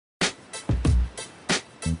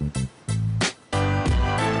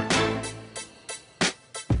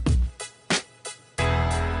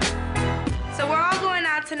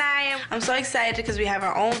tonight. I'm so excited because we have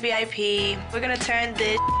our own VIP. We're gonna turn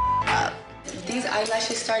this up. If these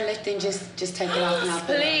eyelashes start lifting, just take it off now.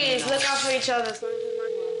 Please, look out for each other.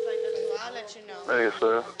 I'll let you know. Hey,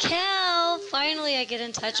 sir. Cal, finally I get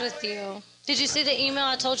in touch with you. Did you see the email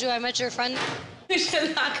I told you I met your friend? You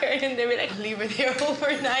should lock her in there and be like, leave her there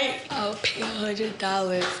overnight. I'll pay $100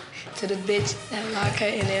 to the bitch that lock her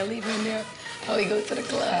in there, leave her in there. Oh, we go to the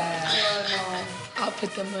club. I'll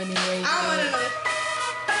put the money right I want to know.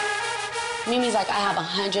 Mimi's like, I have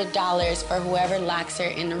 $100 for whoever locks her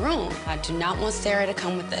in the room. I do not want Sarah to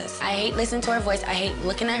come with this. I hate listening to her voice. I hate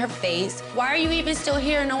looking at her face. Why are you even still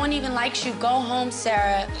here? No one even likes you. Go home,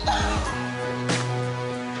 Sarah.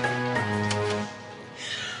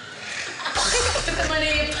 Put the money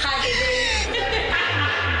in your pocket,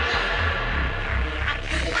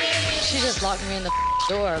 She just locked me in the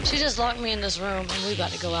door. She just locked me in this room and we about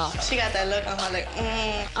to go out. She got that look on her like,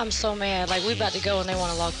 I'm so mad. Like, we about to go and they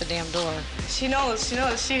want to lock the damn door. She knows.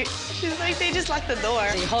 She's like, they just locked the door.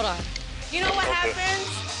 See, hold on. You know what happens?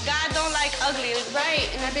 God don't like ugly. Right,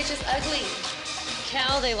 and that bitch is ugly.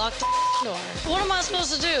 Cal, they locked the door. What am I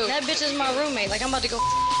supposed to do? That bitch is my roommate. Like, I'm about to go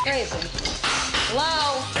crazy.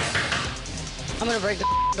 Hello? I'm gonna break the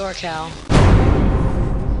door, Cal.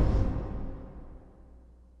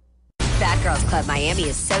 Bad Girls Club Miami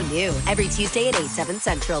is so new. Every Tuesday at 8, 7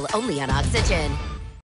 Central, only on Oxygen.